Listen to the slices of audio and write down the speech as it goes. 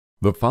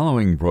The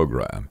following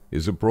program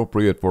is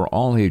appropriate for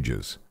all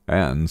ages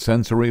and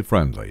sensory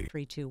friendly.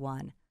 3, 2,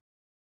 1.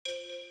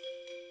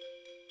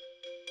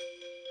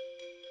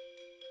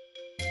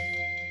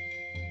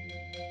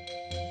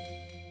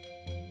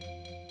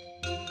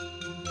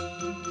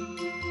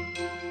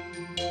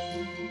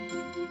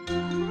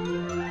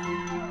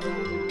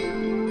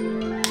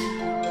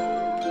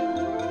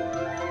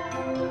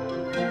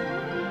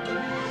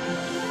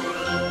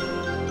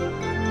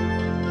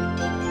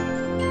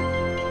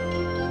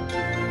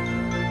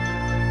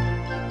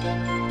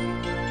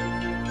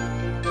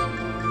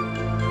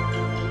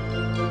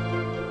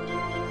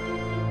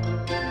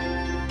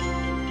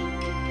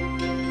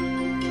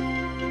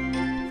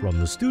 From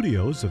the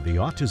studios of the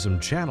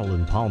Autism Channel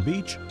in Palm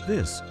Beach,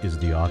 this is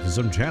the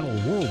Autism Channel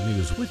World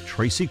News with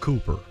Tracy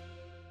Cooper.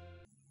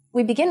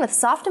 We begin with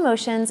soft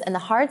emotions and the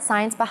hard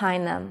science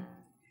behind them.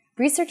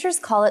 Researchers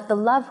call it the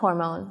love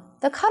hormone,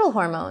 the cuddle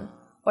hormone,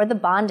 or the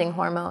bonding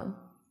hormone.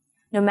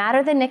 No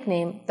matter the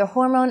nickname, the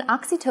hormone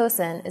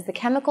oxytocin is the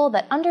chemical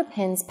that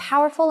underpins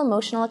powerful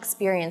emotional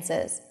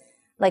experiences,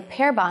 like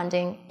pair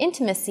bonding,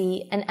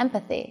 intimacy, and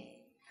empathy.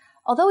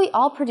 Although we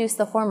all produce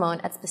the hormone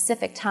at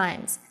specific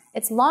times,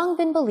 it's long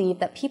been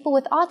believed that people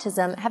with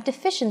autism have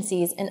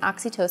deficiencies in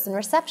oxytocin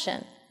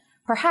reception,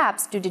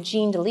 perhaps due to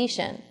gene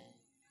deletion.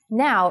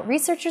 Now,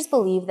 researchers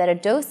believe that a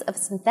dose of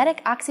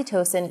synthetic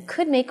oxytocin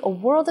could make a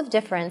world of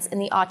difference in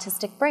the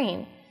autistic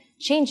brain,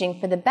 changing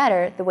for the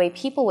better the way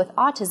people with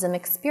autism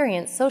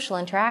experience social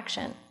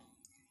interaction.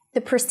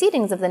 The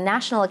Proceedings of the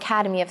National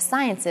Academy of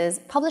Sciences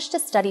published a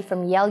study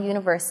from Yale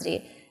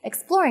University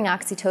exploring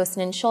oxytocin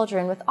in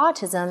children with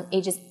autism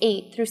ages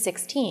 8 through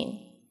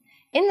 16.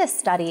 In this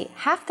study,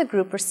 half the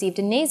group received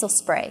a nasal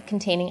spray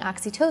containing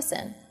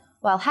oxytocin,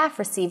 while half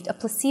received a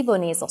placebo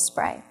nasal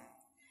spray.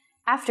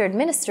 After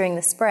administering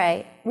the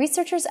spray,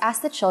 researchers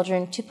asked the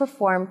children to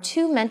perform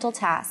 2 mental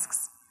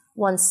tasks,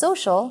 one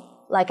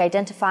social, like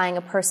identifying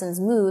a person's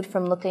mood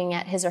from looking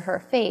at his or her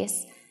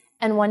face,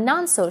 and one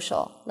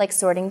non-social, like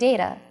sorting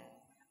data.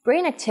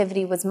 Brain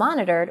activity was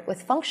monitored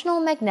with functional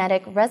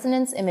magnetic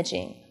resonance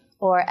imaging,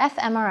 or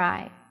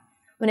fMRI.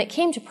 When it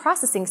came to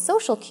processing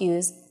social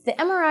cues, the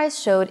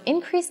MRIs showed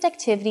increased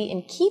activity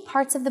in key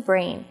parts of the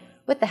brain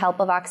with the help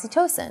of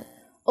oxytocin,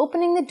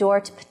 opening the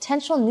door to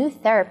potential new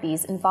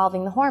therapies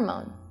involving the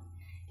hormone.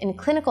 In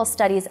clinical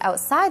studies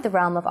outside the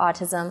realm of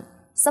autism,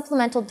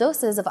 supplemental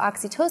doses of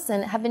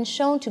oxytocin have been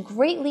shown to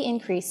greatly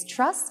increase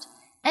trust,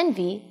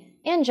 envy,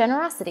 and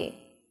generosity.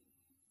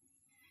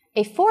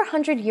 A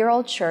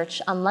 400-year-old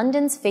church on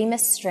London's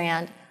famous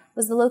Strand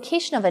was the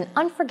location of an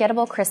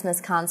unforgettable Christmas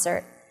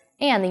concert,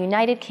 and the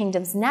United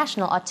Kingdom's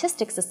National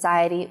Autistic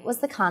Society was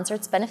the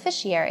concert's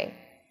beneficiary,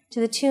 to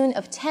the tune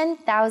of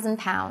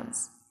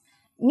 £10,000.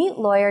 Meet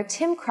lawyer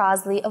Tim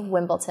Crosley of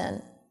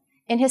Wimbledon.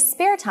 In his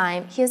spare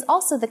time, he is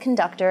also the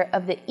conductor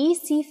of the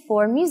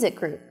EC4 Music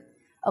Group,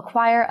 a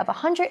choir of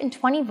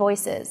 120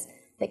 voices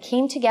that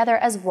came together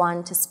as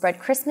one to spread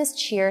Christmas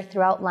cheer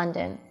throughout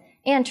London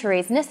and to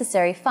raise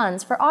necessary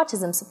funds for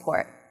autism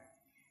support.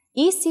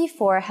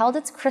 EC4 held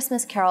its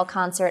Christmas Carol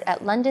concert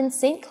at London's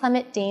St.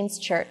 Clement Danes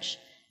Church,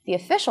 the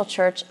official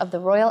church of the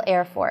Royal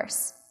Air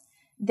Force.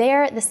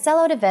 There, the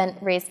sellout event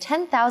raised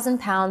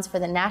 £10,000 for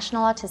the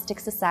National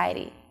Autistic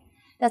Society.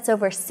 That's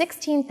over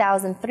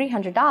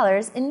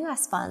 $16,300 in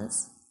U.S.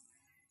 funds.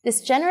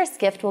 This generous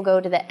gift will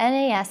go to the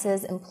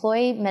NAS's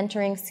Employee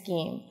Mentoring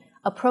Scheme,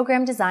 a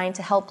program designed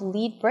to help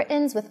lead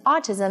Britons with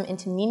autism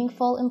into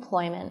meaningful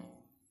employment.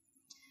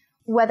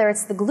 Whether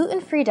it's the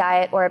gluten-free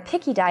diet or a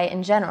picky diet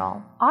in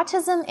general,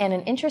 autism and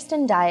an interest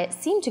in diet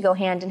seem to go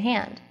hand in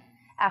hand.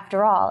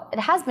 After all, it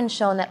has been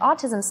shown that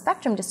autism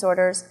spectrum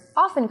disorders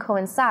often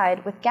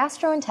coincide with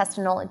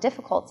gastrointestinal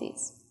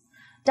difficulties.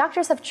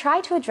 Doctors have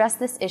tried to address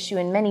this issue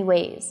in many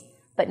ways,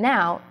 but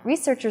now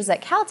researchers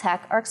at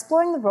Caltech are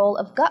exploring the role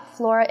of gut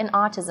flora in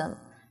autism,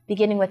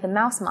 beginning with a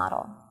mouse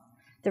model.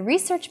 The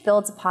research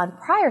builds upon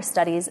prior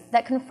studies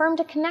that confirmed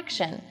a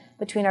connection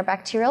between our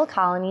bacterial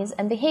colonies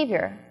and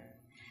behavior.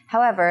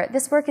 However,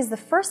 this work is the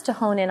first to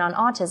hone in on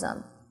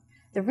autism.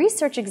 The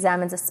research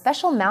examines a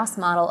special mouse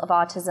model of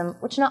autism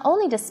which not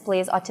only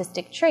displays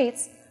autistic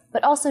traits,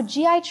 but also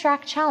GI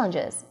tract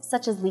challenges,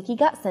 such as leaky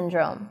gut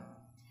syndrome.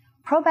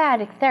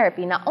 Probiotic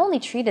therapy not only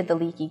treated the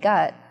leaky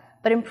gut,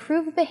 but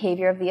improved the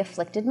behavior of the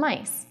afflicted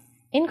mice,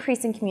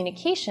 increasing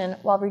communication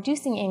while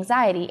reducing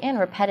anxiety and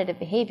repetitive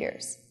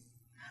behaviors.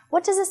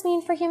 What does this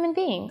mean for human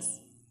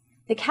beings?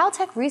 The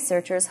Caltech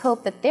researchers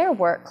hope that their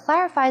work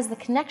clarifies the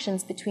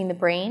connections between the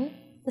brain,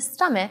 the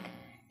stomach,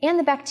 and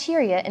the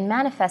bacteria in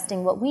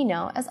manifesting what we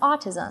know as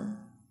autism.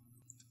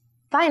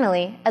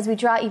 Finally, as we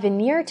draw even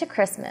nearer to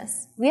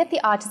Christmas, we at the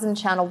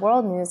Autism Channel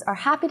World News are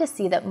happy to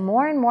see that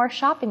more and more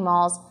shopping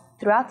malls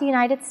throughout the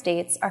United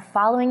States are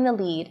following the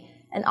lead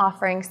and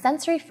offering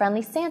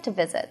sensory-friendly Santa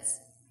visits.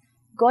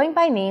 Going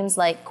by names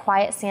like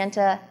Quiet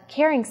Santa,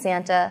 Caring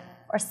Santa,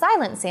 or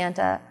Silent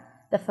Santa,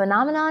 the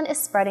phenomenon is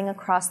spreading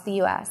across the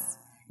U.S.,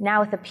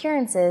 now with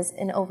appearances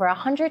in over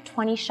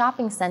 120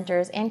 shopping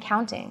centers and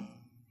counting.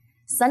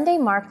 Sunday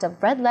marked a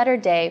red-letter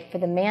day for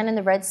the man in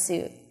the red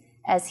suit,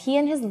 as he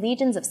and his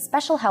legions of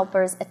special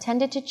helpers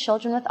attended to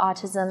children with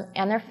autism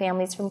and their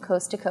families from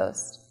coast to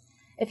coast.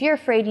 If you're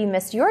afraid you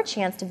missed your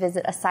chance to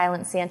visit a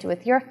silent Santa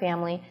with your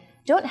family,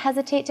 don't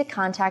hesitate to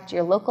contact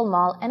your local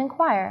mall and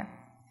inquire.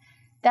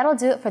 That'll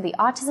do it for the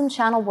Autism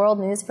Channel World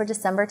News for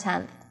December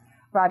 10th.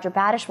 Roger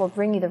Badish will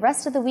bring you the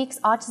rest of the week's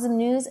autism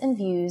news and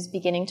views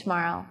beginning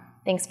tomorrow.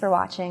 Thanks for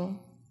watching.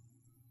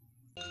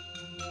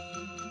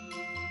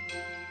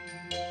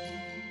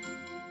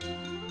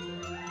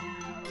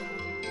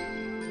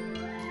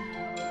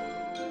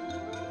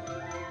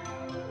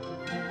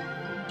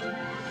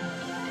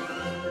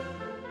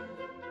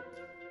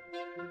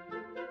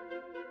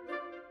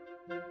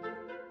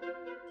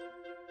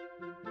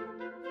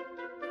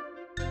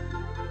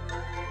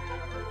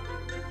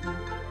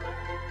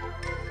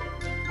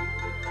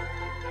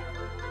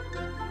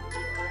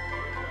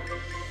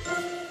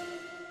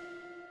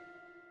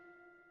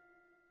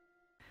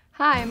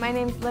 Hi, my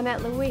name's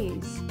Lynette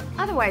Louise,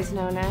 otherwise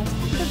known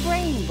as the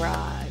Brain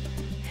Broad.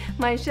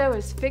 My show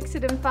is Fix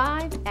It in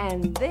 5,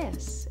 and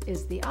this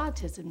is the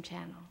Autism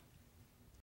Channel.